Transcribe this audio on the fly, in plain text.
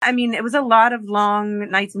I mean, it was a lot of long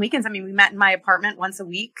nights and weekends. I mean, we met in my apartment once a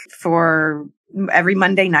week for every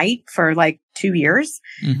Monday night for like 2 years.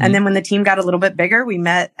 Mm-hmm. And then when the team got a little bit bigger, we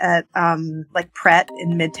met at like Pret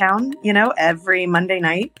in Midtown, every Monday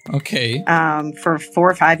night. Okay. For 4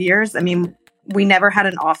 or 5 years. I mean, we never had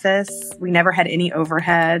an office. We never had any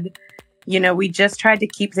overhead. We just tried to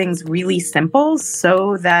keep things really simple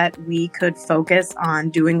so that we could focus on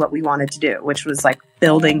doing what we wanted to do, which was like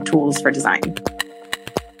building tools for design.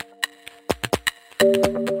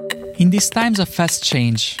 In these times of fast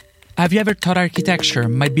change, have you ever thought architecture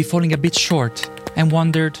might be falling a bit short and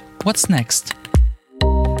wondered, what's next?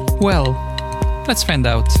 Well, let's find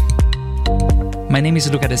out. My name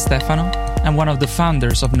is Luca De Stefano. I'm one of the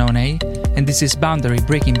founders of Known-A, and this is Boundary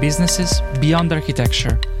Breaking Businesses Beyond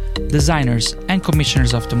Architecture. Designers and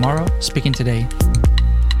commissioners of tomorrow speaking today.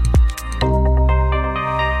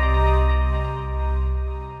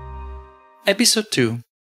 Episode 2.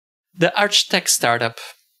 The Arch-Tech Startup.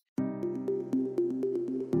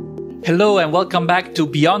 Hello and welcome back to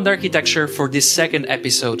Beyond Architecture for this second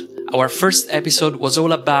episode. Our first episode was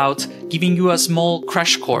all about giving you a small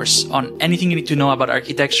crash course on anything you need to know about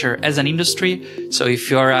architecture as an industry. So if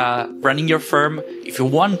you're running your firm, if you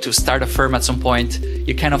want to start a firm at some point,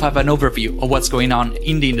 you kind of have an overview of what's going on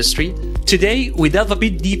in the industry. Today, we delve a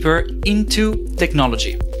bit deeper into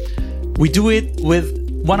technology. We do it with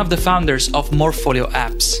one of the founders of Morpholio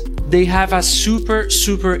apps. They have a super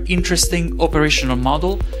interesting operational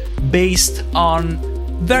model based on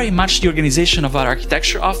very much the organization of our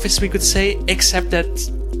architecture office, we could say, except that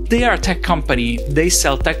they are a tech company. They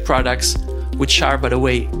sell tech products, which are, by the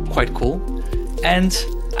way, quite cool. And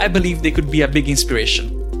I believe they could be a big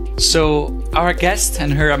inspiration. So our guest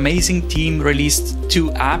and her amazing team released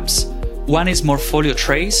 2 apps. One is Morpholio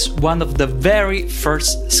Trace, one of the very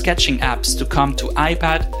first sketching apps to come to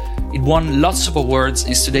iPad. It won lots of awards,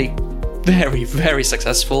 is today very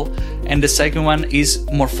successful. And the second one is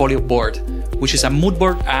Morpholio Board, which is a mood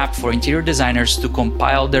board app for interior designers to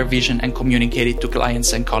compile their vision and communicate it to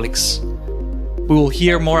clients and colleagues. We will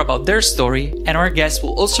hear more about their story, and our guest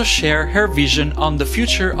will also share her vision on the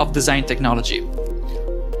future of design technology.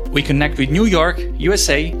 We connect with New York,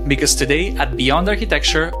 USA, because today at Beyond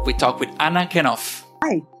Architecture, we talk with Anna Kenoff.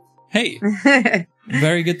 Hi. Hey.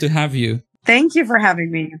 Very good to have you. Thank you for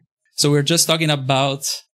having me. So we're just talking about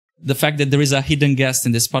the fact that there is a hidden guest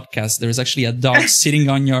in this podcast. There is actually a dog sitting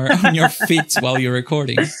on your feet while you're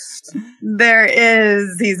recording. There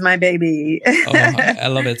is. He's my baby. Oh, I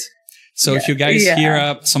love it. So if you guys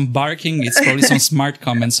hear some barking, it's probably some smart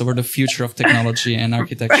comments over the future of technology and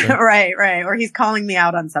architecture. Right. Or he's calling me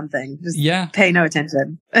out on something. Just pay no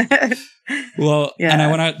attention. Well, and I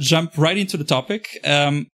want to jump right into the topic.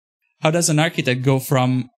 How does an architect go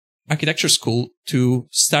from architecture school to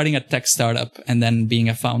starting a tech startup and then being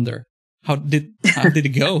a founder? How did it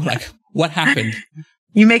go? Like, what happened?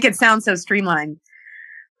 You make it sound so streamlined.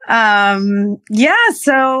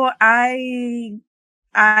 So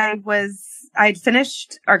I'd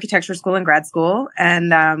finished architecture school and grad school,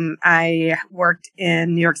 and I worked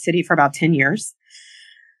in New York City for about 10 years.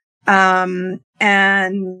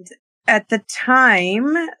 And at the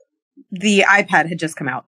time, the iPad had just come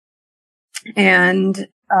out, and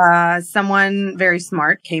someone very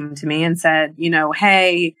smart came to me and said,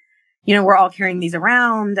 hey, we're all carrying these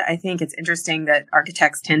around. I think it's interesting that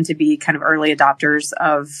architects tend to be kind of early adopters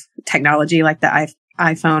of technology like the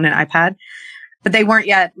iPhone and iPad, but they weren't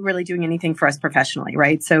yet really doing anything for us professionally,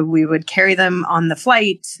 right? So we would carry them on the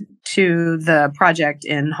flight to the project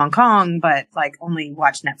in Hong Kong, but like only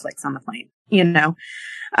watch Netflix on the plane,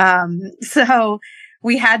 So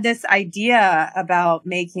we had this idea about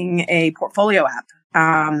making a portfolio app,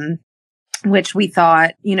 which we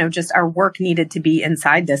thought, just our work needed to be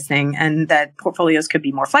inside this thing, and that portfolios could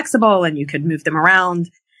be more flexible and you could move them around.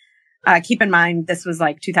 Keep in mind, this was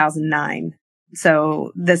like 2009.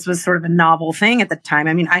 So this was sort of a novel thing at the time.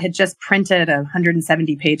 I mean, I had just printed a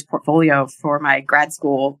 170-page portfolio for my grad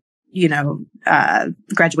school,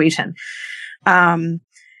 graduation.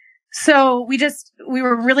 So we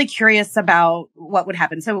were really curious about what would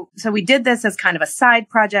happen. So we did this as kind of a side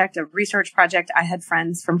project, a research project. I had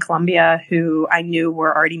friends from Columbia who I knew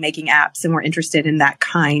were already making apps and were interested in that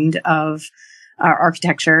kind of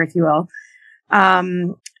architecture, if you will.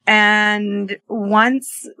 And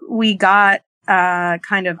once we got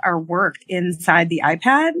kind of our work inside the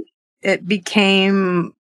iPad, it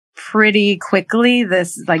became pretty quickly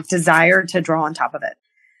this like desire to draw on top of it.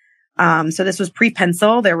 So this was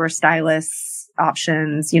pre-pencil. There were stylus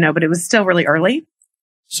options, but it was still really early.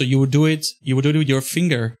 So you would do it with your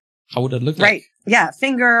finger. How would that look like? Right. Yeah.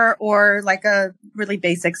 Finger or like a really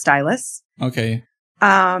basic stylus. Okay.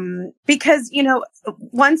 Because,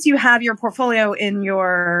 once you have your portfolio in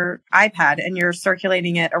your iPad and you're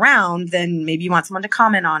circulating it around, then maybe you want someone to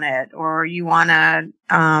comment on it, or you want to,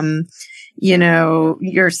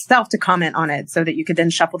 yourself to comment on it so that you could then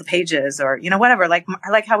shuffle the pages, or, whatever. Like, I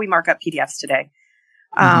like how we mark up PDFs today.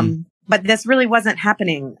 But this really wasn't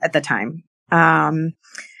happening at the time. And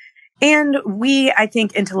we, I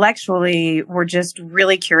think intellectually were just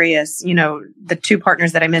really curious, the two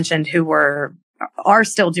partners that I mentioned who are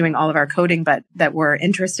still doing all of our coding, but that were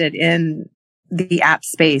interested in the app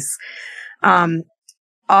space,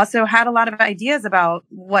 also had a lot of ideas about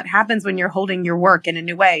what happens when you're holding your work in a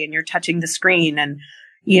new way and you're touching the screen, and,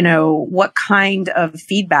 what kind of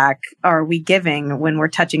feedback are we giving when we're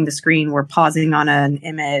touching the screen? We're pausing on an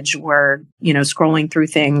image, we're, scrolling through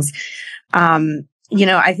things.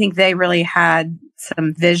 I think they really had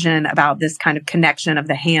some vision about this kind of connection of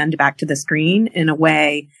the hand back to the screen in a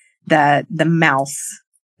way that the mouse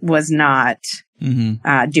was not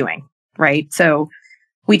doing, right? So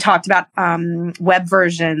we talked about web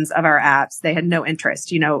versions of our apps. They had no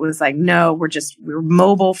interest. It was like, no, we're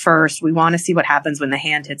mobile first. We want to see what happens when the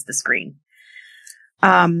hand hits the screen.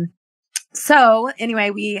 So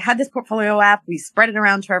anyway, we had this portfolio app. We spread it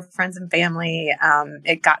around to our friends and family.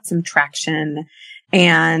 It got some traction,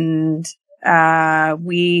 and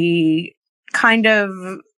we kind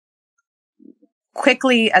of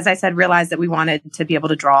quickly, as I said, realized that we wanted to be able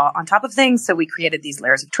to draw on top of things. So we created these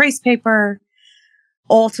layers of trace paper.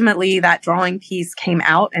 Ultimately, that drawing piece came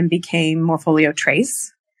out and became Morpholio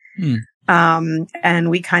Trace. And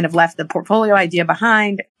we kind of left the portfolio idea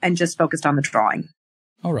behind and just focused on the drawing.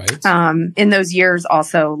 All right. In those years,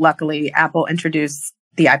 also, luckily, Apple introduced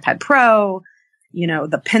the iPad Pro.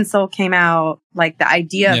 The pencil came out. Like, the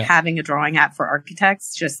idea of having a drawing app for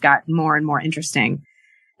architects just got more and more interesting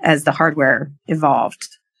as the hardware evolved.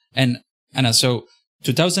 And Anna, so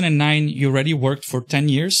 2009, you already worked for 10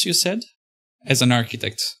 years, you said, as an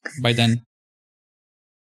architect by then?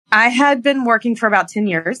 I had been working for about 10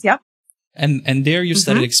 years, yep. And there you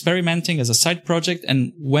started experimenting as a side project.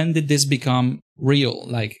 And when did this become real?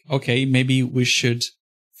 Like, okay, maybe we should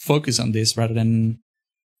focus on this rather than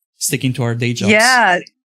sticking to our day jobs. Yeah.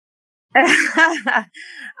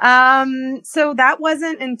 So that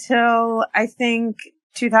wasn't until, I think,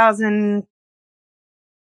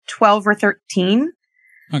 2012 or 13.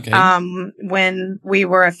 Okay. When we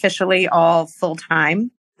were officially all full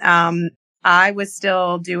time. I was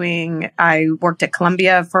still I worked at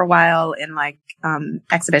Columbia for a while in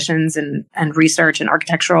exhibitions and research and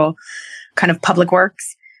architectural kind of public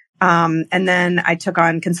works. And then I took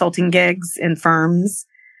on consulting gigs in firms.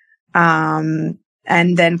 And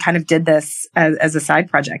then kind of did this as a side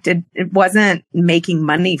project. It wasn't making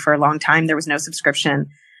money for a long time. There was no subscription.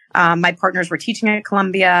 My partners were teaching at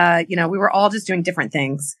Columbia. We were all just doing different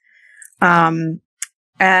things. And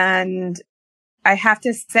I have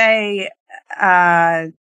to say,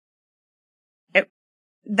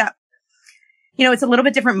 it's a little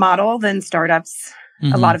bit different model than startups,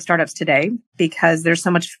 a lot of startups today, because there's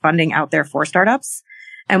so much funding out there for startups.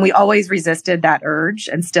 And we always resisted that urge,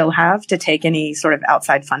 and still have, to take any sort of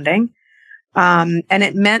outside funding. And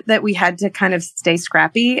it meant that we had to kind of stay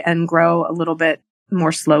scrappy and grow a little bit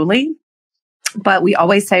more slowly. But we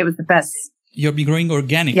always say it was the best. You've been growing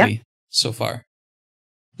organically so far.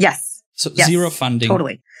 Yes. So zero funding.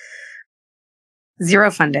 Totally.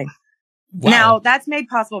 Zero funding. Wow. Now, that's made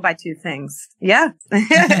possible by two things. Yeah.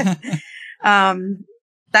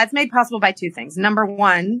 That's made possible by two things. Number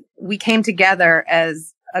one, we came together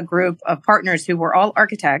as a group of partners who were all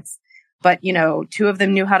architects, but, two of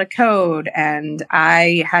them knew how to code, and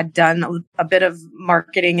I had done a bit of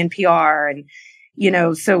marketing and PR, and,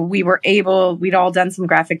 so we'd all done some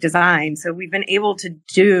graphic design. So we've been able to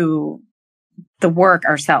do the work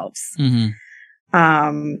ourselves.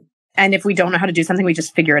 And if we don't know how to do something, we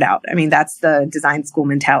just figure it out. I mean, that's the design school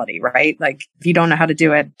mentality, right? Like, if you don't know how to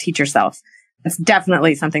do it, teach yourself. That's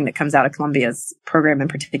definitely something that comes out of Columbia's program in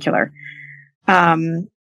particular.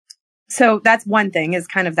 So that's one thing, is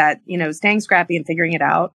kind of that, staying scrappy and figuring it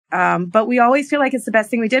out. But we always feel like it's the best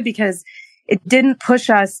thing we did, because it didn't push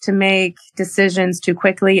us to make decisions too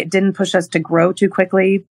quickly. It didn't push us to grow too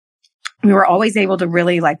quickly. We were always able to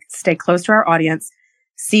really stay close to our audience,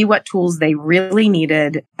 see what tools they really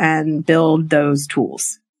needed, and build those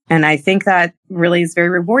tools. And I think that really is very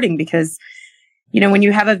rewarding, because when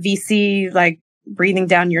you have a VC breathing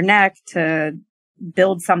down your neck to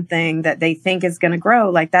build something that they think is going to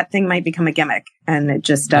grow, that thing might become a gimmick, and it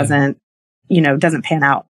just doesn't pan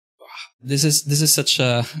out. This is such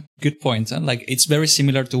a good point. Huh? It's very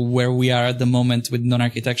similar to where we are at the moment with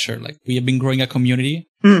non-architecture. We have been growing a community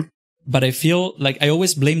but I feel like I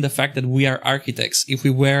always blame the fact that we are architects. If we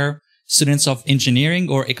were students of engineering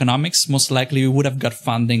or economics, most likely we would have got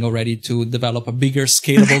funding already to develop a bigger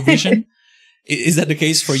scalable vision. Is that the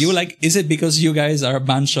case for you? Like, is it because you guys are a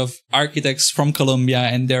bunch of architects from Colombia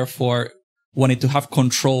and therefore wanted to have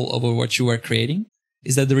control over what you were creating?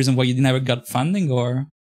 Is that the reason why you never got funding, or?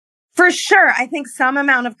 For sure. I think some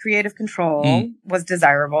amount of creative control was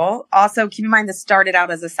desirable. Also, keep in mind this started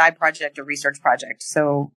out as a side project, a research project.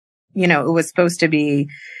 So, you know, it was supposed to be,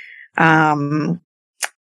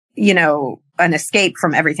 you know, an escape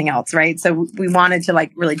from everything else, right? So we wanted to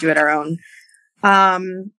like really do it our own.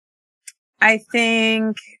 I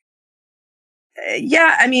think,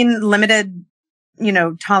 I mean, limited, you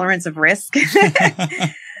know, tolerance of risk.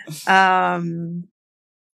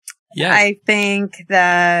 I think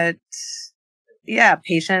that,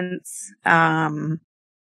 patience.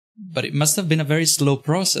 But it must have been a very slow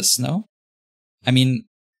process, no? I mean,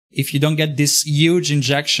 if you don't get this huge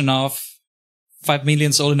injection of 5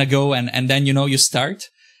 million all in a go and then, you know, you start,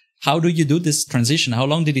 how do you do this transition? How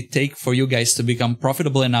long did it take for you guys to become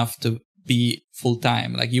profitable enough to be full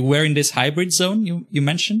time? Like, you were in this hybrid zone you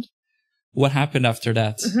mentioned. What happened after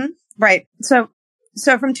that? Mm-hmm. Right. So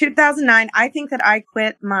from 2009, I think that I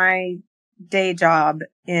quit my day job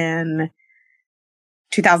in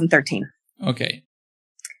 2013. Okay.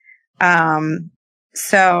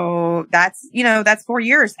 So that's 4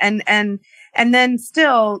 years. And then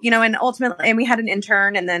still, you know, and ultimately, and we had an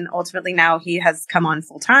intern, and then ultimately now he has come on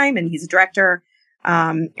full time and he's a director.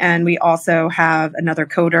 And we also have another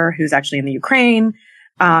coder who's actually in the Ukraine.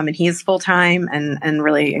 And he is full time and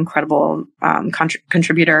really incredible,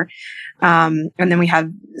 contributor. And then we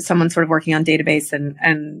have someone sort of working on database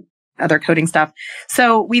and other coding stuff.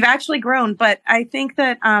 So we've actually grown, but I think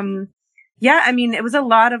that, I mean, it was a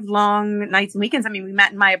lot of long nights and weekends. I mean, we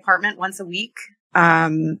met in my apartment once a week,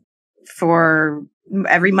 for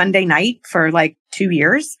every Monday night for like 2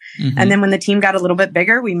 years. Mm-hmm. And then when the team got a little bit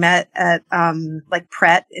bigger, we met at, like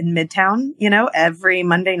Pret in Midtown, you know, every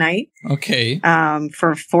Monday night. Okay.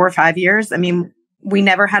 For 4 or 5 years. I mean, we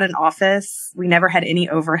never had an office. We never had any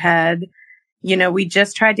overhead. You know, we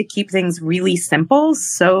just tried to keep things really simple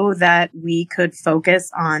so that we could focus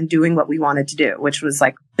on doing what we wanted to do, which was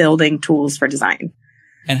like building tools for design.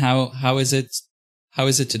 And how is it? How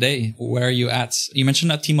is it today? Where are you at? You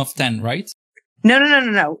mentioned a team of 10, right?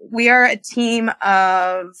 No. We are a team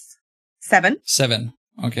of 7. 7.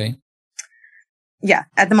 Okay. Yeah.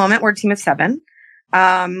 At the moment, we're a team of 7.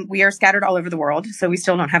 We are scattered all over the world, so we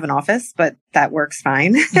still don't have an office, but that works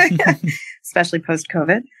fine, especially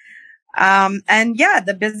post-COVID. And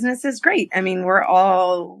the business is great. I mean,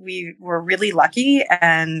 we're really lucky,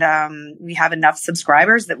 and we have enough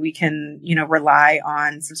subscribers that we can, you know, rely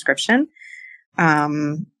on subscription,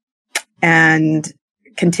 and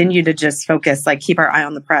continue to just focus, like keep our eye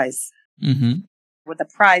on the prize. Mm-hmm. What the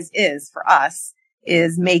prize is for us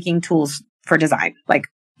is making tools for design. Like,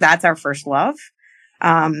 that's our first love.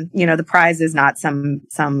 You know, the prize is not some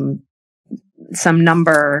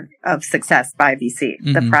number of success by VC.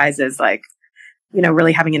 Mm-hmm. The prize is like, you know,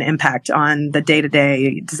 really having an impact on the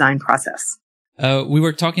day-to-day design process. We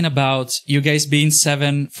were talking about you guys being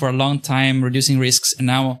 7 for a long time, reducing risks, and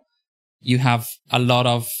now you have a lot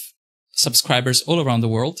of subscribers all around the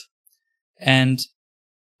world. And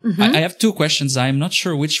mm-hmm. I have 2 questions. I'm not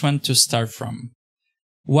sure which one to start from.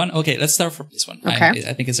 Okay, let's start from this one. Okay.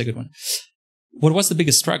 I think it's a good one. What was the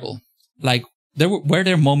biggest struggle? Like, were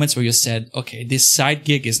there moments where you said, okay, this side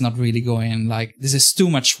gig is not really going, like, this is too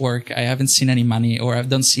much work. I haven't seen any money, or I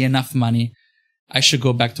don't see enough money. I should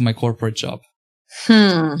go back to my corporate job.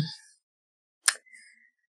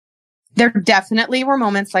 There definitely were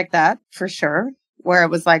moments like that, for sure, where it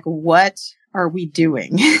was like, what are we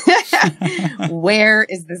doing? Where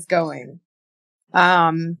is this going?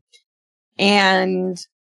 And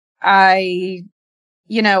I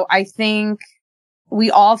think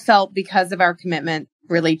we all felt, because of our commitment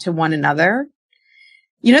really to one another.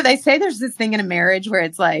 You know, they say there's this thing in a marriage where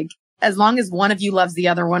it's like, as long as one of you loves the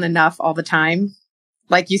other one enough all the time,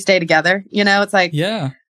 like, you stay together, you know, it's like,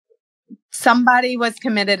 somebody was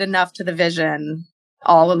committed enough to the vision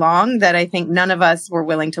all along that I think none of us were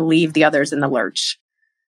willing to leave the others in the lurch.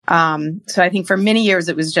 So I think for many years,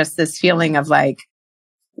 it was just this feeling of like,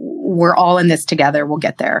 we're all in this together. We'll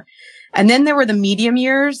get there. And then there were the medium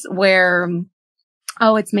years where,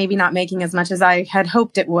 it's maybe not making as much as I had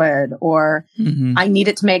hoped it would, or mm-hmm. I need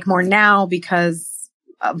it to make more now because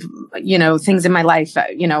of, you know, things in my life,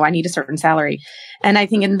 you know, I need a certain salary. And I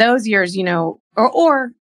think in those years, you know,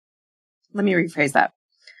 or let me rephrase that.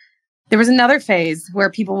 there was another phase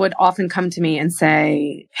where people would often come to me and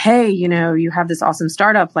say, hey, you have this awesome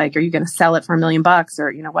startup. Like, are you going to sell it for $1 million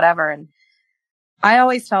or, whatever? And I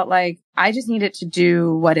always felt like I just needed to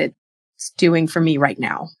do what it's doing for me right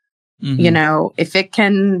now. Mm-hmm. If it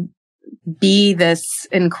can be this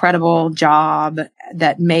incredible job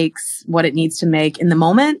that makes what it needs to make in the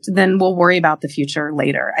moment, then we'll worry about the future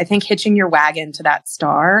later. I think hitching your wagon to that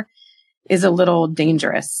star is a little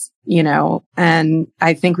dangerous, and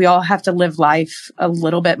I think we all have to live life a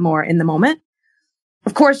little bit more in the moment.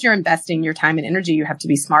 Of course, you're investing your time and energy. You have to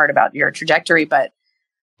be smart about your trajectory, but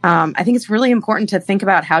I think it's really important to think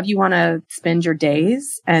about how do you want to spend your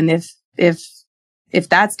days. And if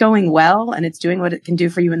that's going well and it's doing what it can do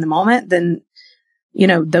for you in the moment, then,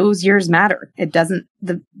 those years matter. It doesn't,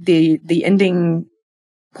 the ending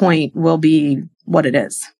point will be what it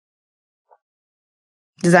is.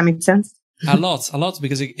 Does that make sense? A lot,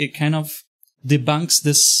 because it kind of debunks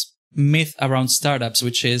this myth around startups,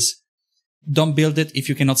 which is don't build it if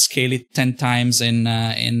you cannot scale it 10 times in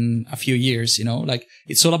a few years, like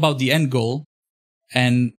it's all about the end goal.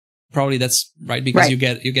 And probably that's right, because you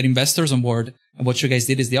get investors on board. And what you guys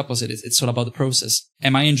did is the opposite. It's all about the process.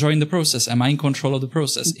 Am I enjoying the process? Am I in control of the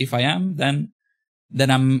process? If I am, then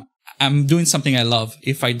I'm doing something I love.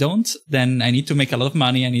 If I don't, then I need to make a lot of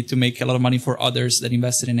money. I need to make a lot of money for others that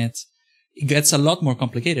invested in it. It gets a lot more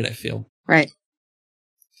complicated, I feel. Right.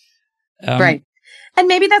 Right. And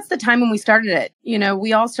maybe that's the time when we started it.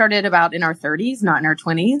 We all started about in our 30s, not in our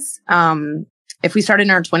 20s. If we started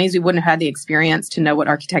in our 20s, we wouldn't have had the experience to know what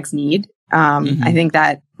architects need. Mm-hmm. I think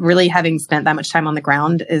that really having spent that much time on the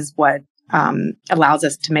ground is what allows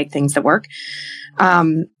us to make things that work.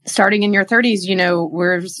 Starting in your 30s,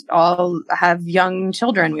 we're all have young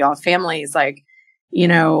children. We all have families. Like,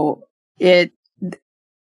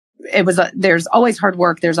 it was, there's always hard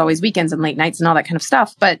work. There's always weekends and late nights and all that kind of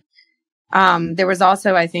stuff. But there was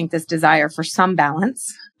also, I think, this desire for some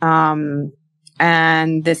balance.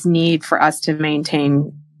 And this need for us to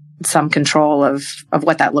maintain some control of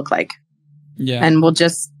what that looked like. Yeah. And we'll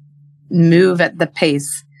just move at the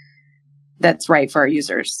pace that's right for our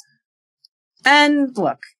users. And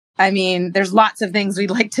look, there's lots of things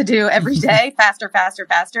we'd like to do every day. Faster.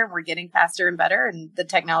 We're getting faster and better. And the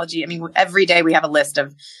technology, every day we have a list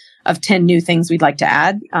of 10 new things we'd like to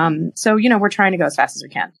add. So, we're trying to go as fast as we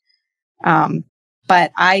can.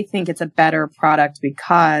 But I think it's a better product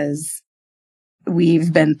because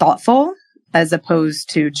we've been thoughtful as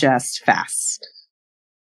opposed to just fast.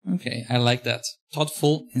 Okay, I like that.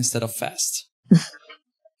 Thoughtful instead of fast.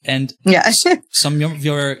 And some of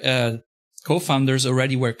your co-founders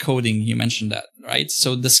already were coding. You mentioned that, right?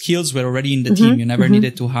 So the skills were already in the team. You never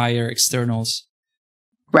needed to hire externals.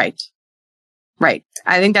 Right.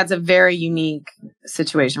 I think that's a very unique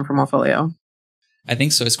situation for Morpholio. I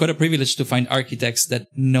think so. It's quite a privilege to find architects that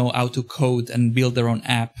know how to code and build their own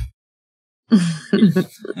app.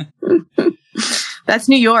 That's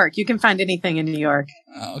New York. You can find anything in New York.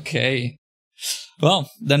 Okay. Well,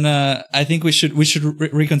 then I think we should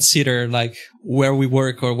reconsider like where we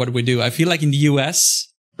work or what we do. I feel like in the US,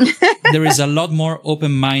 there is a lot more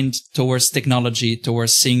open mind towards technology,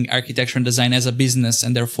 towards seeing architecture and design as a business,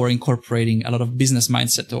 and therefore incorporating a lot of business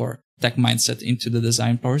mindset or tech mindset into the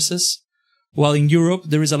design process. While in Europe,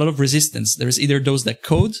 there is a lot of resistance. There is either those that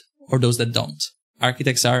code or those that don't.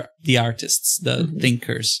 Architects are the artists, the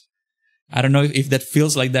thinkers. I don't know if that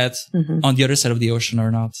feels like that on the other side of the ocean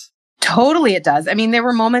or not. Totally it does. There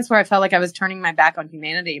were moments where I felt like I was turning my back on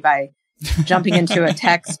humanity by jumping into a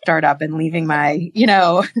tech startup and leaving my,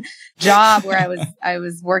 job where I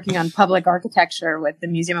was working on public architecture with the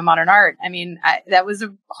Museum of Modern Art. That was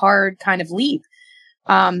a hard kind of leap.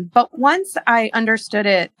 But once I understood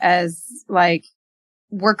it as like,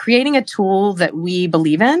 we're creating a tool that we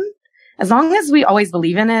believe in, as long as we always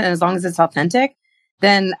believe in it and as long as it's authentic,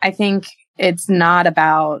 then I think it's not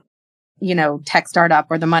about, tech startup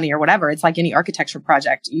or the money or whatever. It's like any architecture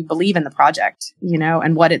project. You believe in the project,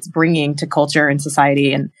 and what it's bringing to culture and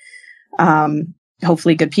society and,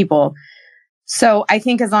 hopefully good people. So I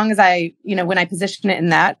think as long as when I position it in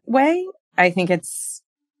that way, I think it's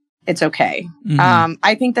okay. Mm-hmm.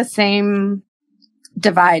 I think the same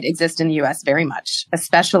divide exists in the US very much,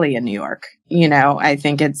 especially in New York. I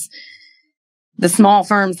think it's the small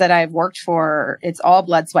firms that I've worked for, it's all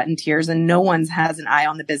blood, sweat, and tears, and no one has an eye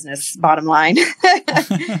on the business bottom line.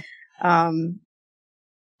 And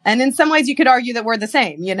in some ways you could argue that we're the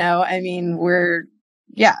same, we're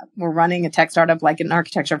running a tech startup like an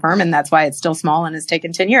architecture firm, and that's why it's still small and has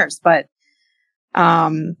taken 10 years. But,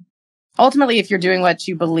 ultimately, if you're doing what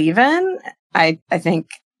you believe in, I think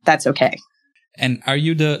that's okay. And are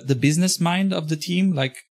you the business mind of the team?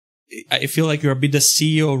 Like, I feel like you're a bit the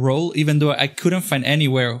CEO role, even though I couldn't find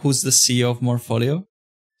anywhere who's the CEO of Morpholio.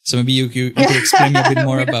 So maybe you could explain a bit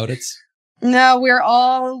more about it. No, we're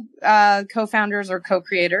all co-founders or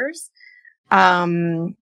co-creators. I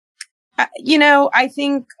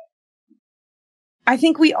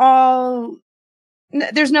think we all,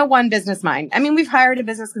 there's no one business mind. I mean, we've hired a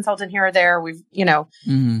business consultant here or there. We've,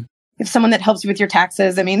 if someone that helps you with your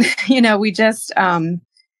taxes. I mean, we just,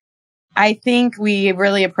 I think we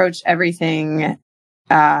really approach everything,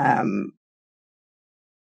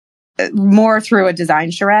 more through a design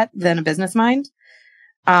charrette than a business mind.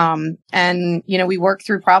 We work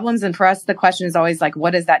through problems, and for us, the question is always like,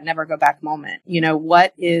 what is that never go back moment?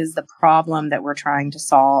 What is the problem that we're trying to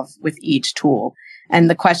solve with each tool? And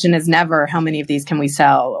the question is never, how many of these can we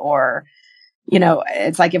sell? Or,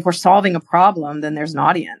 it's like, if we're solving a problem, then there's an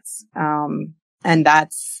audience. And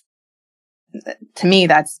that's, to me,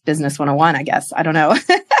 that's business 101, I guess. I don't know.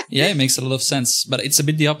 Yeah, it makes a lot of sense, but it's a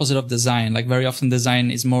bit the opposite of design. Like very often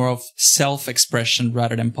design is more of self-expression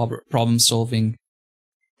rather than problem solving.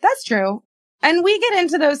 That's true. And we get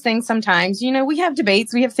into those things sometimes. We have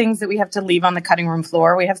debates. We have things that we have to leave on the cutting room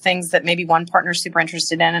floor. We have things that maybe one partner's super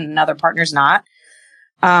interested in and another partner's not.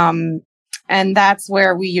 And that's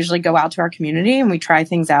where we usually go out to our community and we try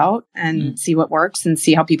things out and see what works and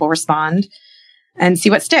see how people respond and see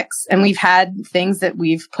what sticks. And we've had things that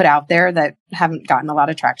we've put out there that haven't gotten a lot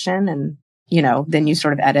of traction, and, then you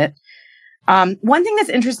sort of edit. One thing that's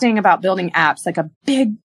interesting about building apps, like a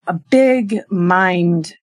big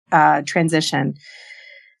mind transition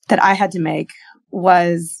that I had to make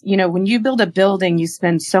was, when you build a building, you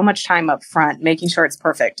spend so much time up front making sure it's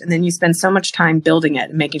perfect. And then you spend so much time building it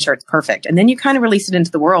and making sure it's perfect. And then you kind of release it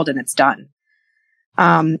into the world and it's done.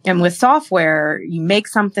 And with software, you make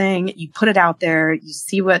something, you put it out there, you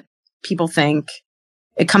see what people think.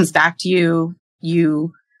 It comes back to you,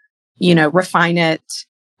 you refine it,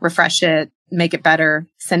 refresh it, make it better,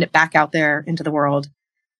 send it back out there into the world.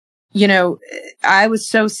 I was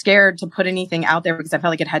so scared to put anything out there because I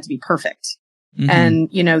felt like it had to be perfect. Mm-hmm.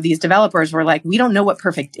 And, these developers were like, we don't know what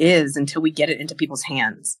perfect is until we get it into people's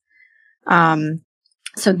hands.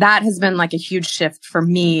 So that has been like a huge shift for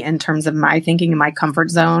me in terms of my thinking and my comfort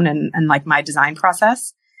zone and like my design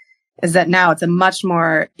process, is that now it's a much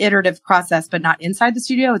more iterative process, but not inside the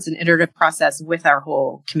studio. It's an iterative process with our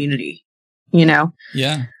whole community,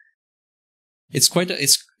 Yeah. It's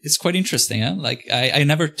quite interesting. Huh? Like I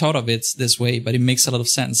never thought of it this way, but it makes a lot of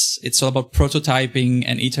sense. It's all about prototyping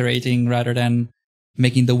and iterating rather than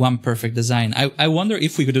making the one perfect design. I wonder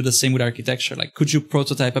if we could do the same with architecture. Like, could you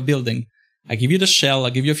prototype a building? I give you the shell, I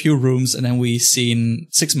give you a few rooms, and then we see in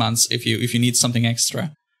 6 months if you need something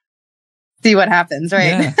extra. See what happens,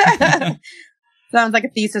 right? Yeah. Sounds like a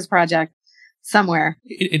thesis project somewhere.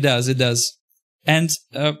 It does. And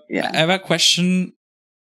I have a question.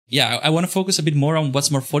 Yeah, I want to focus a bit more on what's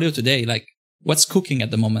Morpholio today. Like, what's cooking at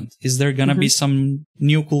the moment? Is there going to be some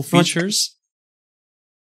new cool features?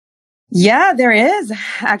 Yeah, there is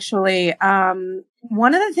actually.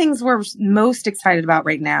 One of the things we're most excited about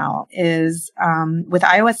right now is with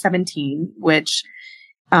iOS 17, which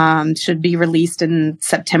should be released in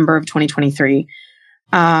September of 2023.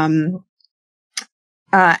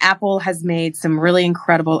 Apple has made some really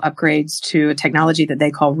incredible upgrades to a technology that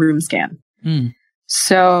they call Room Scan.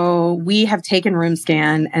 So we have taken Room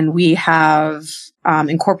Scan and we have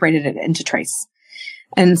incorporated it into Trace.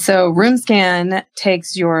 And so Room Scan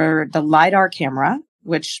takes the LiDAR camera,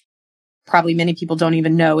 which probably many people don't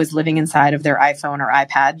even know is living inside of their iPhone or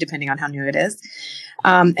iPad, depending on how new it is.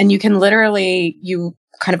 And you can you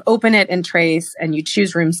kind of open it in Trace and you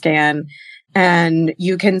choose Room Scan, and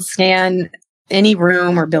you can scan any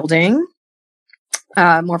room or building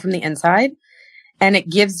more from the inside. And it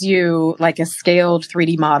gives you like a scaled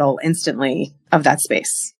 3D model instantly of that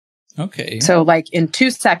space. Okay. So like in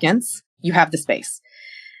 2 seconds, you have the space.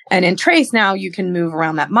 And in Trace now, you can move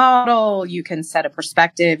around that model. You can set a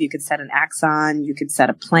perspective. You could set an axon. You could set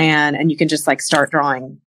a plan. And you can just like start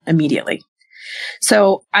drawing immediately.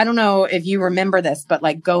 So I don't know if you remember this, but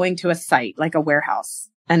like going to a site, like a warehouse,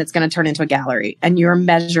 and it's going to turn into a gallery, and you're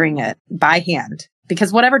measuring it by hand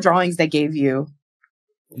because whatever drawings they gave you,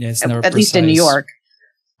 at least in New York,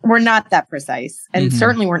 were not that precise and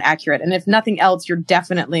certainly weren't accurate. And if nothing else, you're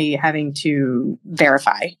definitely having to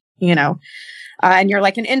verify, and you're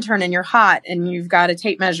like an intern and you're hot and you've got a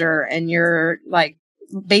tape measure and you're like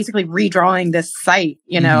basically redrawing this site,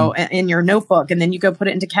 in your notebook, and then you go put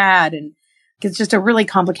it into CAD, and it's just a really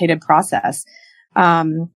complicated process.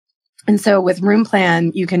 And so with Room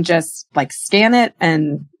Plan, you can just like scan it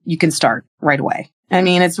and you can start right away. I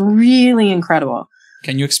mean, it's really incredible.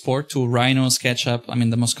 Can you export to Rhino, SketchUp? I mean,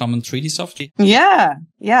 the most common 3D software? Yeah.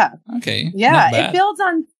 Okay. Yeah. It builds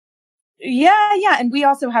on. Yeah. And we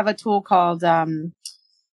also have a tool called Shadow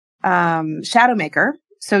Maker.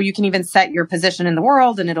 So you can even set your position in the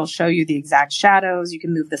world and it'll show you the exact shadows. You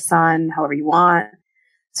can move the sun however you want.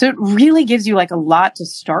 So it really gives you like a lot to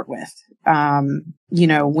start with,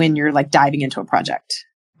 when you're like diving into a project,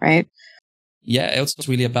 right? Yeah, it's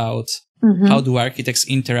really about how do architects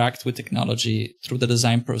interact with technology through the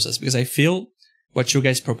design process? Because I feel what you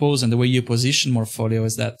guys propose and the way you position Morpholio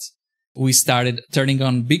is that we started turning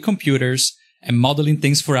on big computers and modeling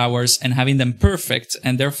things for hours and having them perfect,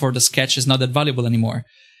 and therefore the sketch is not that valuable anymore.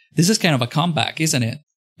 This is kind of a comeback, isn't it?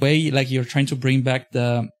 Way like you're trying to bring back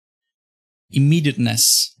the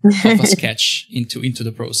immediateness of a sketch into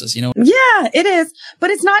the process, you know? Yeah, it is,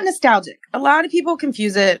 but it's not nostalgic. A lot of people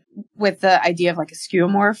confuse it with the idea of like a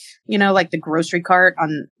skeuomorph, like the grocery cart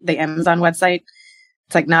on the Amazon website.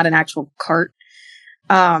 It's like not an actual cart.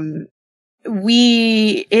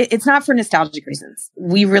 It's not for nostalgic reasons.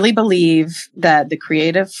 We really believe that the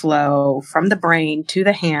creative flow from the brain to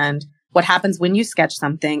the hand, what happens when you sketch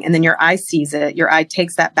something and then your eye sees it, your eye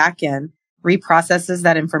takes that back in, reprocesses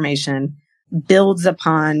that information, builds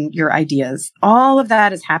upon your ideas. All of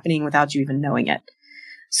that is happening without you even knowing it.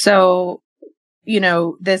 So,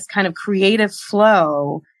 this kind of creative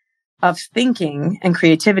flow of thinking and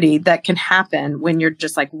creativity that can happen when you're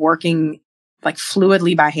just like working like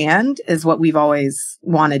fluidly by hand is what we've always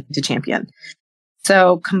wanted to champion.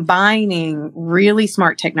 So combining really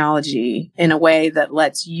smart technology in a way that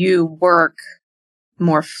lets you work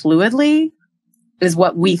more fluidly is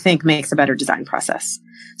what we think makes a better design process.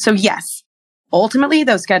 So yes, ultimately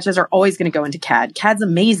those sketches are always going to go into CAD. CAD's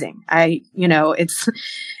amazing. It's,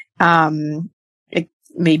 it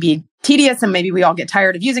may be tedious and maybe we all get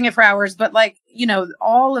tired of using it for hours, but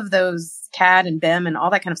all of those CAD and BIM and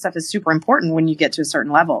all that kind of stuff is super important when you get to a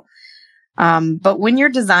certain level. But when you're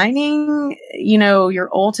designing, you're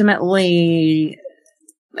ultimately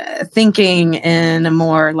thinking in a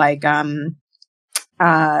more like, what's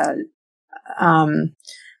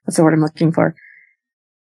the word I'm looking for?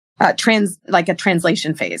 Like a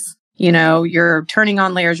translation phase. You're turning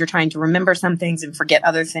on layers, you're trying to remember some things and forget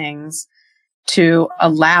other things to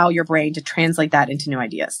allow your brain to translate that into new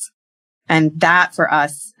ideas. And that for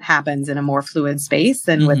us happens in a more fluid space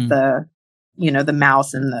than with the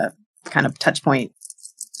mouse and the kind of touch point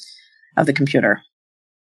of the computer.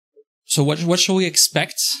 So what should we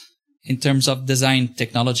expect in terms of design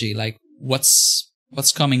technology? Like what's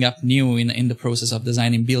coming up new in the process of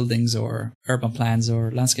designing buildings or urban plans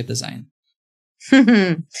or landscape design?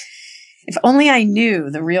 If only I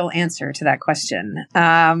knew the real answer to that question.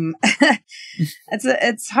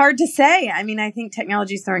 It's hard to say. I mean, I think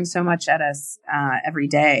technology is throwing so much at us every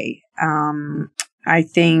day. I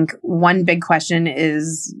think one big question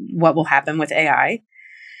is what will happen with AI.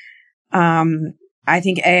 I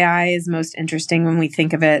think AI is most interesting when we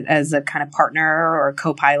think of it as a kind of partner or a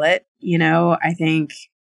co-pilot. I think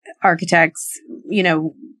architects,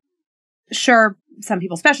 sure, some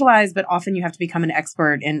people specialize, but often you have to become an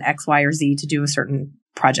expert in X, Y, or Z to do a certain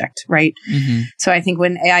project, right? Mm-hmm. So I think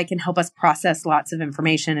when AI can help us process lots of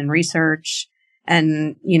information and research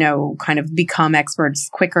and, kind of become experts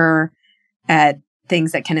quicker at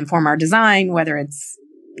things that can inform our design, whether it's,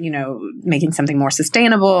 making something more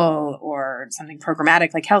sustainable or something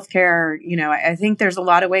programmatic like healthcare, I think there's a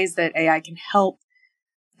lot of ways that AI can help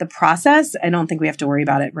the process. I don't think we have to worry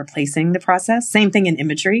about it replacing the process. Same thing in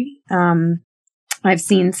imagery. I've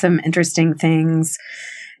seen some interesting things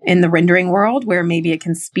in the rendering world where maybe it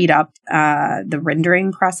can speed up the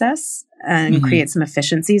rendering process and create some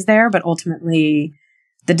efficiencies there. But ultimately,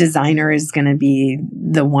 the designer is going to be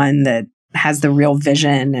the one that has the real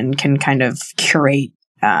vision and can kind of curate,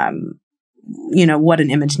 what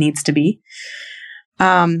an image needs to be.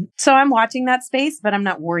 So I'm watching that space, but I'm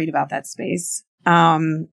not worried about that space.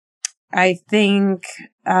 I think...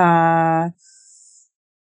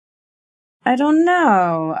 I don't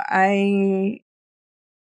know. I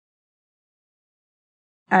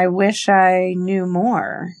wish I knew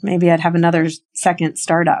more. Maybe I'd have another second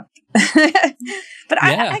startup. But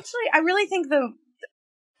yeah. I really think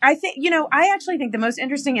I actually think the most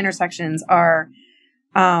interesting intersections are,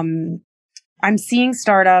 I'm seeing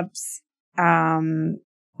startups,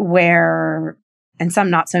 where, and some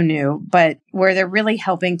not so new, but where they're really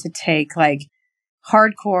helping to take like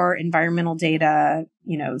hardcore environmental data,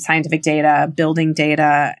 scientific data, building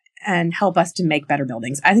data, and help us to make better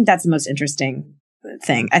buildings. I think that's the most interesting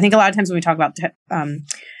thing. I think a lot of times when we talk about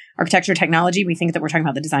architecture technology, we think that we're talking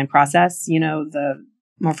about the design process, the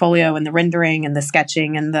Morpholio and the rendering and the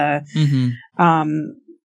sketching and the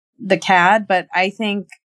CAD. But I think,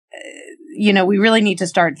 we really need to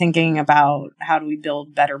start thinking about how do we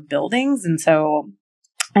build better buildings. And so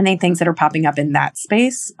I think things that are popping up in that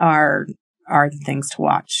space are the things to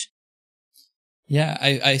watch. Yeah,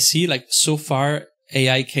 I see, like, so far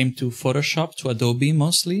AI came to Photoshop, to Adobe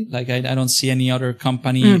mostly. Like, I don't see any other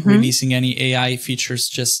company releasing any AI features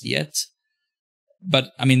just yet.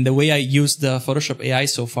 But I mean, the way I use the Photoshop AI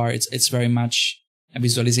so far, it's very much a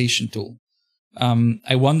visualization tool.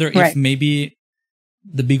 I wonder if maybe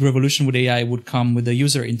the big revolution with AI would come with the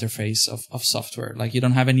user interface of software. Like, you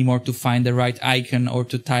don't have anymore to find the right icon or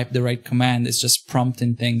to type the right command. It's just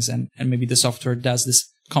prompting things, and maybe the software does this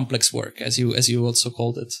complex work, as you also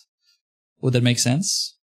called it. Would that make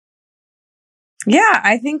sense? Yeah,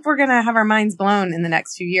 I think we're going to have our minds blown in the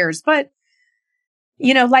next few years. But,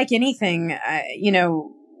 like anything,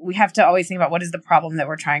 we have to always think about what is the problem that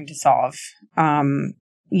we're trying to solve.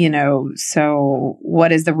 So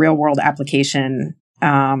what is the real world application?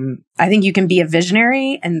 I think you can be a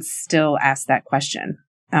visionary and still ask that question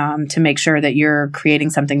to make sure that you're creating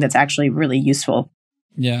something that's actually really useful.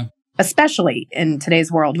 Yeah. Especially in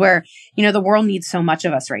today's world where, the world needs so much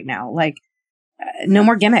of us right now. Like, no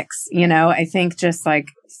more gimmicks, I think just like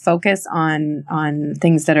focus on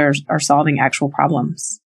things that are solving actual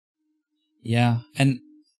problems. Yeah. And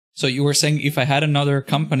so you were saying if I had another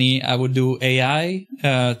company, I would do AI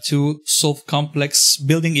to solve complex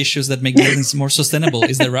building issues that make buildings more sustainable.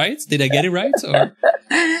 Is that right? Did I get it right? Or?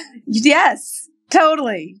 Yes,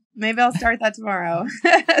 totally. Maybe I'll start that tomorrow.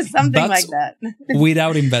 Something like that.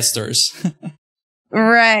 Without investors.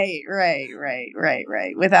 Right.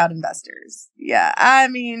 Without investors. Yeah. I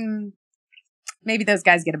mean, maybe those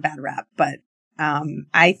guys get a bad rap, but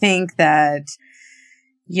I think that,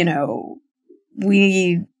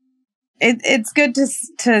 it's good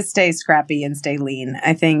to stay scrappy and stay lean.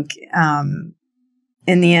 I think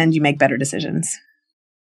in the end, you make better decisions.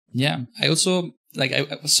 Yeah. I also,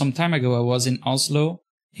 some time ago, I was in Oslo,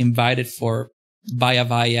 invited for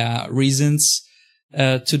via reasons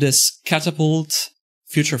to this Catapult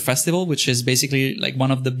Future Festival, which is basically like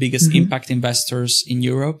one of the biggest impact investors in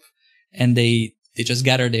Europe. And they just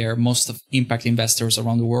gather there, most of impact investors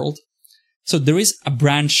around the world. So there is a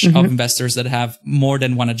branch of investors that have more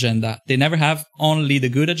than one agenda. They never have only the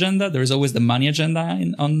good agenda. There is always the money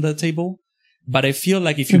agenda on the table. But I feel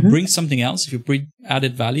like if you bring something else, if you bring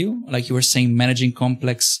added value, like you were saying, managing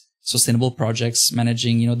complex, sustainable projects,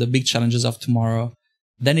 managing, the big challenges of tomorrow,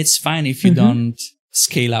 then it's fine if you don't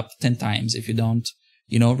scale up 10 times, if you don't,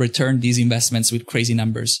 return these investments with crazy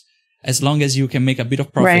numbers. As long as you can make a bit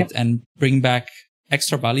of profit and bring back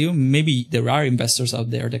extra value, maybe there are investors out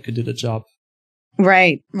there that could do the job.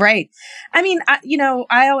 Right. I mean,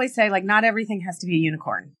 I always say, like, not everything has to be a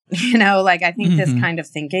unicorn. I think this kind of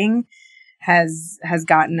thinking has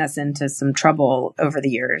gotten us into some trouble over the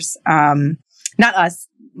years. Not us,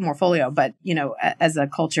 Morpholio, but, as a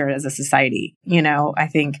culture, as a society, I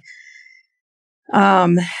think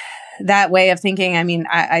that way of thinking, I mean,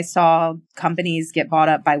 I saw companies get bought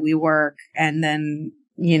up by WeWork and then,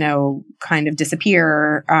 kind of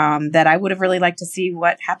disappear, that I would have really liked to see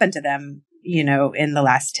what happened to them, in the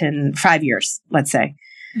last 5 years, let's say,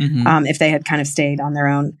 if they had kind of stayed on their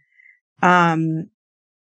own. And,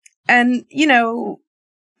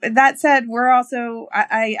 that said, we're also,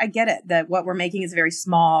 I get it that what we're making is very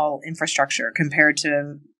small infrastructure compared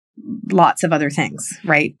to lots of other things,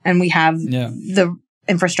 right? And we have the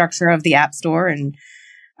infrastructure of the App Store and,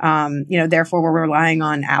 therefore we're relying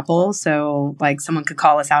on Apple. So like someone could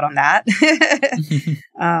call us out on that.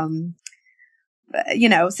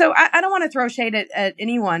 So I don't want to throw shade at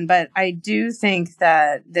anyone, but I do think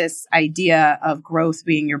that this idea of growth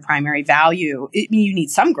being your primary value, you need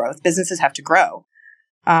some growth. Businesses have to grow.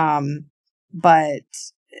 But,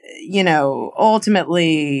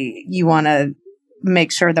 ultimately you want to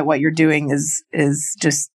make sure that what you're doing is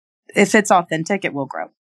just, if it's authentic, it will grow,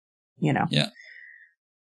 Yeah.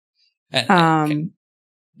 And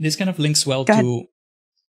this kind of links well to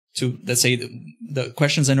let's say the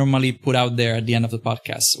questions I normally put out there at the end of the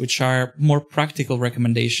podcast, which are more practical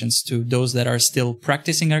recommendations to those that are still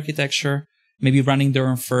practicing architecture, maybe running their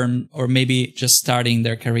own firm, or maybe just starting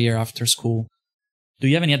their career after school. Do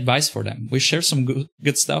you have any advice for them? We share some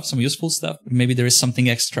good stuff, some useful stuff. Maybe there is something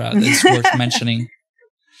extra that's worth mentioning.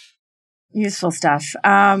 Useful stuff.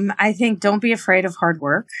 I think don't be afraid of hard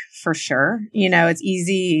work, for sure. It's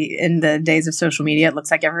easy in the days of social media. It looks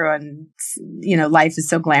like everyone's, life is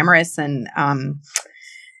so glamorous and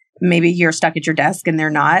maybe you're stuck at your desk and they're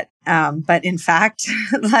not. But in fact,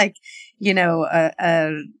 a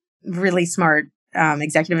really smart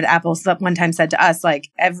executive at Apple one time said to us, like,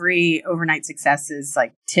 every overnight success is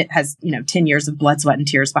like, has, 10 years of blood, sweat, and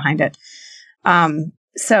tears behind it.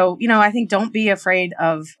 So, I think don't be afraid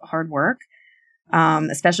of hard work.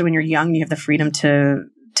 Especially when you're young, you have the freedom to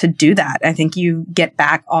do that. I think you get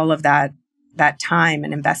back all of that time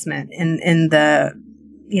and investment in the,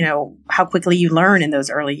 how quickly you learn in those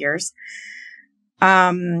early years.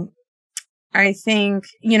 I think,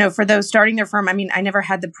 for those starting their firm, I mean, I never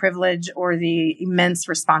had the privilege or the immense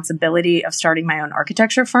responsibility of starting my own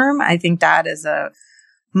architecture firm. I think that is a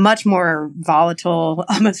much more volatile,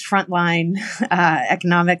 almost frontline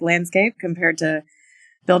economic landscape compared to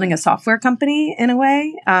building a software company in a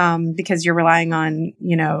way, because you're relying on,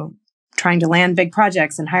 trying to land big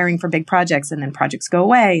projects and hiring for big projects, and then projects go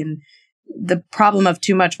away. And the problem of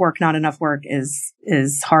too much work, not enough work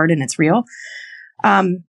is hard, and it's real.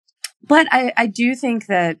 But I do think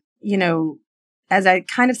that, as I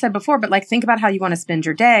kind of said before, but like, think about how you want to spend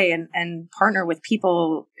your day and partner with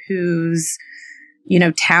people whose,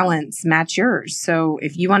 talents match yours. So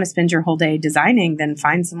if you want to spend your whole day designing, then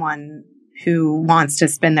find someone who wants to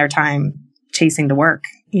spend their time chasing the work,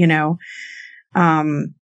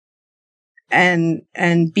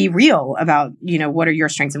 and be real about, what are your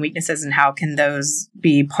strengths and weaknesses, and how can those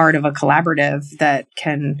be part of a collaborative that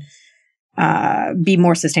can be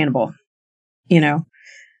more sustainable,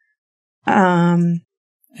 And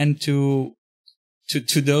to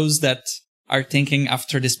those that are thinking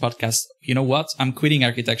after this podcast, you know what? I'm quitting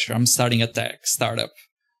architecture. I'm starting a tech startup.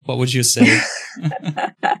 What would you say?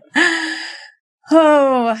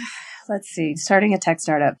 Oh, let's see. Starting a tech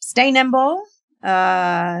startup. Stay nimble.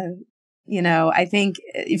 I think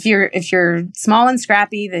if you're small and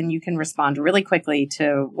scrappy, then you can respond really quickly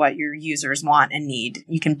to what your users want and need.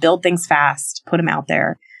 You can build things fast, put them out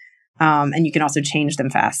there. And you can also change them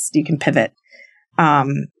fast. You can pivot.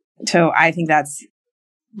 So I think that's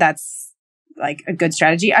like a good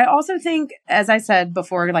strategy. I also think, as I said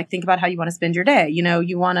before, like, think about how you want to spend your day.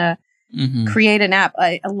 You want to create an app.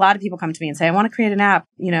 A lot of people come to me and say, I want to create an app.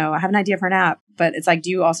 I have an idea for an app, but it's like,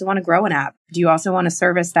 do you also want to grow an app? Do you also want to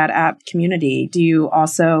service that app community? Do you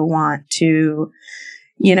also want to,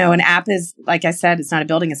 an app is, like I said, it's not a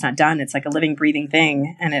building. It's not done. It's like a living, breathing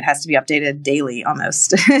thing, and it has to be updated daily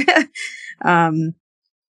almost.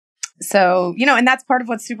 So, and that's part of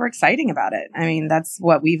what's super exciting about it. I mean, that's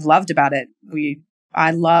what we've loved about it. I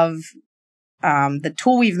love, the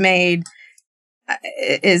tool we've made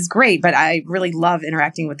is great, but I really love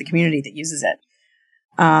interacting with the community that uses it.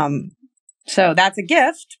 So that's a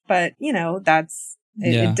gift, but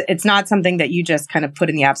it's not something that you just kind of put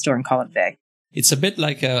in the app store and call it a day. It's a bit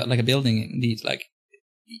like a building indeed. Like,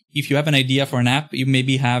 if you have an idea for an app, you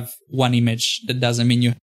maybe have one image. That doesn't mean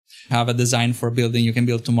you have a design for a building you can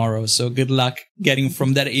build tomorrow. So good luck getting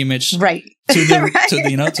from that image to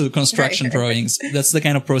the to the construction drawings. That's the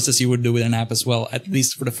kind of process you would do with an app as well, at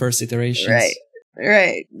least for the first iterations.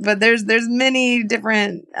 Right. But there's many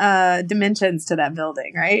different dimensions to that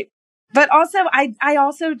building, right? But also, I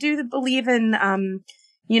also do believe in,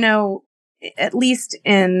 at least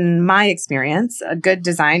in my experience, a good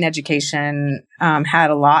design education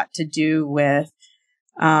had a lot to do with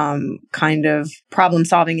kind of problem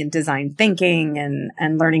solving and design thinking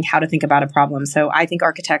and learning how to think about a problem. So I think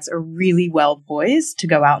architects are really well poised to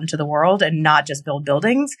go out into the world and not just build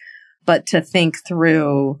buildings, but to think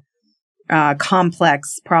through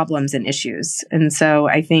complex problems and issues. And so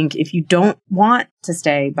I think if you don't want to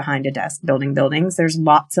stay behind a desk building buildings, there's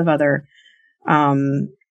lots of other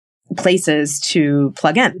places to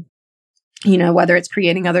plug in, whether it's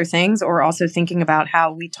creating other things or also thinking about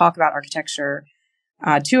how we talk about architecture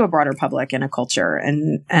to a broader public and a culture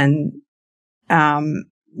and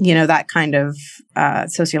that kind of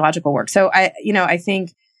sociological work. So I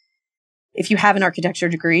think if you have an architecture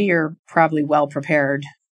degree, you're probably well prepared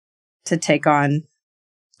to take on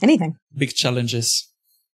anything. Big challenges.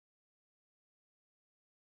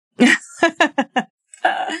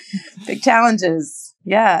 Big challenges.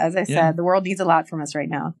 Yeah, as I said, the world needs a lot from us right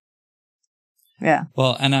now. Yeah.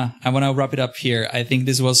 Well, Anna, I want to wrap it up here. I think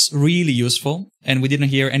this was really useful, and we didn't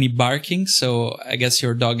hear any barking, so I guess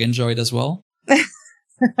your dog enjoyed as well.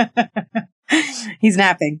 He's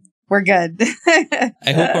napping. We're good.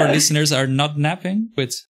 I hope our listeners are not napping,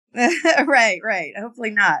 but... Right. Hopefully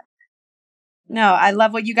not. No, I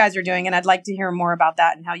love what you guys are doing, and I'd like to hear more about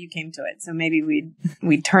that and how you came to it. So maybe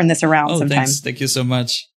we'd turn this around sometime. Thanks. Thank you so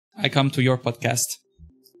much. I come to your podcast.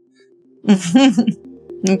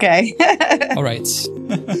 Okay. All right.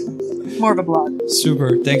 More of a blog.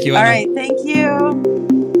 Super. Thank you, Anna. All right. Thank you.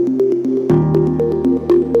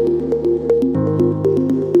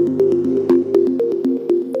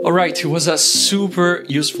 All All right, it was a super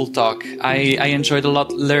useful talk. I enjoyed a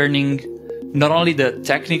lot learning not only the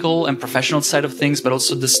technical and professional side of things, but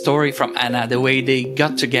also the story from Anna, the way they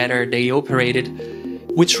got together, they operated,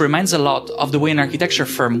 which reminds a lot of the way an architecture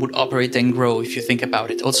firm would operate and grow if you think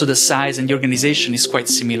about it. Also, the size and the organization is quite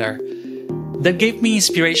similar. That gave me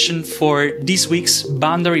inspiration for this week's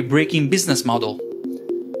boundary-breaking business model.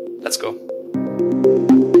 Let's go.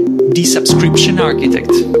 The subscription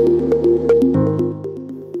architect.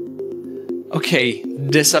 Okay,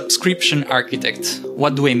 the subscription architect.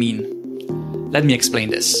 What do I mean? Let me explain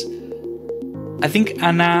this. I think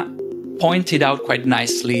Anna pointed out quite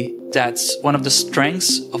nicely that one of the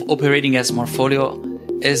strengths of operating as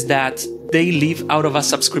Morpholio is that they live out of a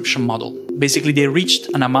subscription model. Basically, they reached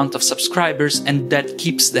an amount of subscribers and that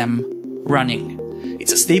keeps them running.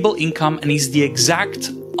 It's a stable income and is the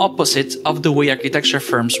exact opposite of the way architecture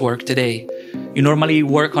firms work today. You normally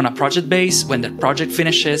work on a project base. When the project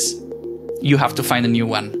finishes, you have to find a new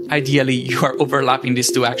one. Ideally, you are overlapping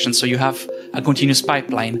these two actions, so you have a continuous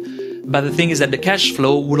pipeline. But the thing is that the cash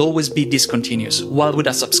flow will always be discontinuous. While with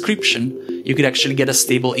a subscription, you could actually get a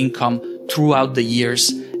stable income throughout the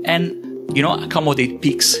years and, accommodate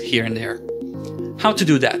peaks here and there. How to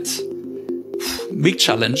do that? Big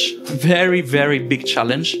challenge. Very, very big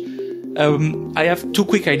challenge. I have two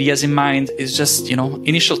quick ideas in mind. It's just,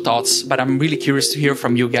 initial thoughts, but I'm really curious to hear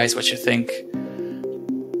from you guys what you think.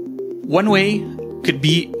 One way could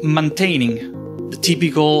be maintaining the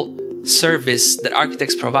typical service that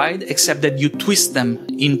architects provide, except that you twist them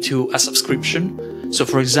into a subscription. So,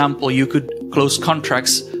 for example, you could close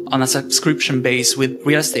contracts on a subscription base with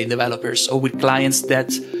real estate developers or with clients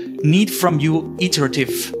that need from you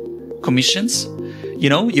iterative commissions.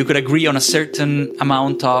 You could agree on a certain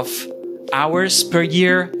amount of hours per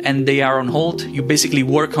year and they are on hold. You basically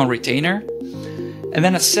work on retainer. And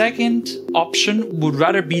then a second option would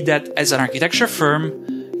rather be that as an architecture firm,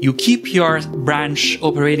 you keep your branch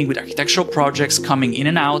operating with architectural projects coming in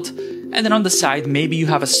and out. And then on the side, maybe you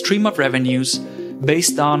have a stream of revenues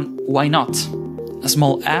based on, why not? A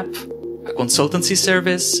small app, a consultancy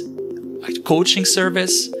service, a coaching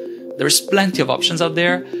service. There's plenty of options out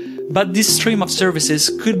there, but this stream of services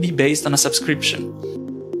could be based on a subscription.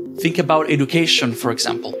 Think about education, for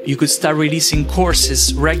example. You could start releasing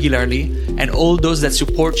courses regularly, and all those that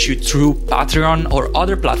support you through Patreon or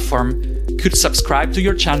other platform could subscribe to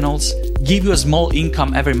your channels, give you a small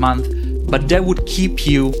income every month, but that would keep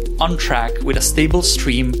you on track with a stable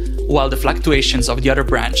stream while the fluctuations of the other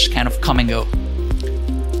branch kind of come and go.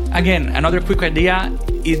 Again, another quick idea,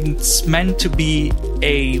 it's meant to be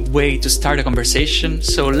a way to start a conversation,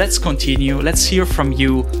 so let's continue, let's hear from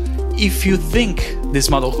you if you think this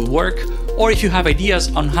model could work, or if you have ideas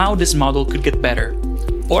on how this model could get better.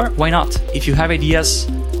 Or why not, if you have ideas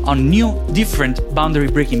on new, different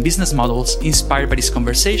boundary-breaking business models inspired by this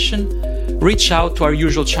conversation, reach out to our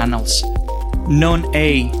usual channels. Known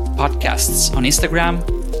A podcasts on Instagram,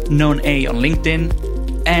 Known A on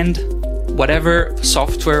LinkedIn, and whatever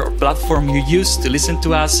software or platform you use to listen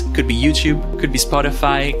to us. Could be YouTube, could be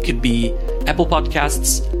Spotify, could be Apple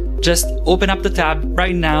Podcasts. Just open up the tab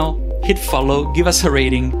right now, hit follow, give us a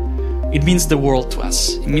rating. It means the world to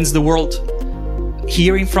us. It means the world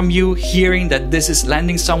hearing from you, hearing that this is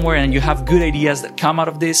landing somewhere and you have good ideas that come out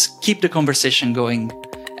of this. Keep the conversation going.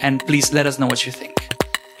 And please let us know what you think.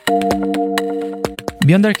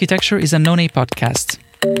 Beyond Architecture is a Known A podcast.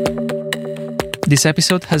 This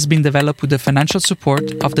episode has been developed with the financial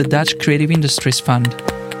support of the Dutch Creative Industries Fund.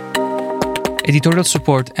 Editorial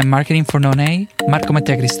support and marketing for Known A, Marco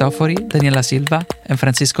Mattia Cristofori, Daniela Silva, and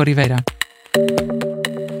Francisco Rivera.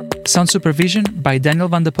 Sound supervision by Daniel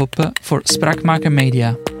van de Poppe for Spraakmaker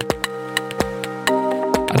Media.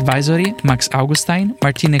 Advisory, Max Augustijn,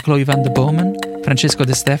 Martine Chloe van de Bomen, Francesco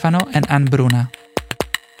De Stefano, and Anne Bruna.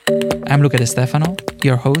 I'm Luca De Stefano,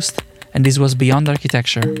 your host, and this was Beyond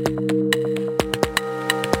Architecture.